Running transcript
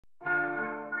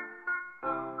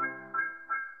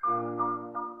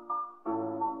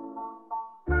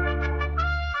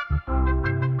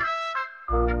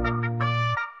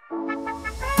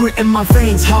grit in my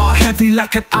veins, heart heavy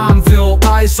like an anvil.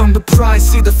 Eyes on the prize,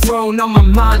 see the throne on my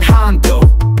manhandle.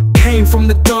 Came from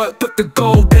the dirt, but the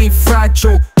gold ain't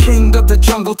fragile. King of the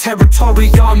jungle, territory,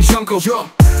 I'm jungle.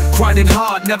 Grinding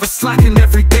hard, never slacking,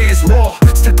 every day is war.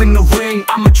 Step in the ring,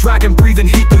 I'm a dragon, breathing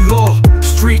heat galore.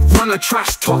 Street runner,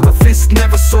 trash talker, fist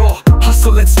never sore.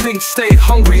 Hustle, instinct, stay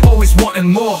hungry, always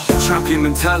wanting more. Champion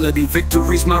mentality,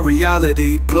 victory's my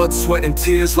reality. Blood, sweat and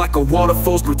tears like a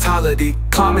waterfall's brutality.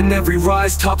 Climbing every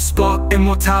rise, top spot,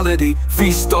 immortality.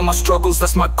 Feast on my struggles,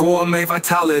 that's my gourmet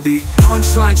vitality.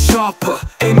 Punchline sharper,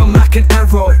 aim a Mac and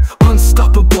arrow.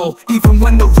 Unstoppable, even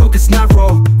when the road is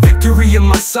narrow. Victory in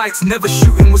my sights, never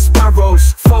shooting with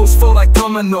sparrows. Foes fall like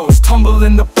dominos, tumble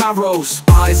in the barrows.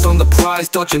 Eyes on the prize,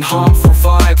 dodging harmful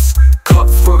vibes. Cut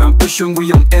through ambition,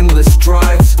 we on endless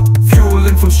drives.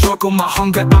 Fueling from struggle, my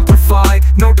hunger amplified.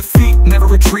 No defeat, never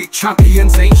retreat,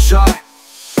 champions ain't shy.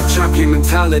 Champion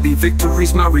mentality,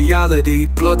 victory's my reality.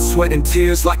 Blood, sweat and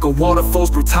tears like a waterfall's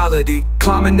brutality.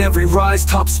 Climbing every rise,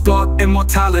 top spot,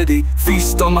 immortality.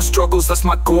 Feast on my struggles, that's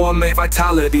my gourmet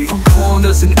vitality. From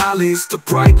corners and alleys to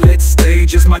bright lit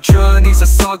stages, my journey's a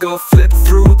saga, flip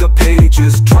through the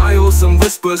pages. Trials and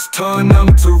whispers, turn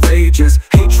them to rages.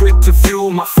 Hatred to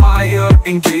fuel my fire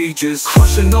engages.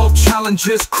 Crushing all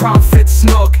challenges, crown fits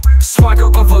snug. Swagger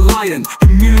of a lion,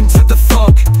 immune to the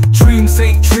thug. Dreams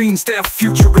ain't dreams, they're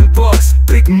future in bugs.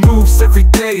 Big moves every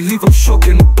day, leave them shook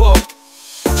and bugged.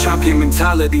 Champion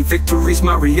mentality, victory's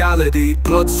my reality.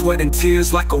 Blood, sweat and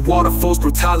tears like a waterfall's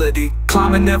brutality.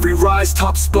 Climbing every rise,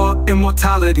 top spot,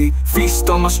 immortality. Feast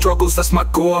on my struggles, that's my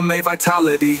gourmet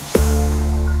vitality.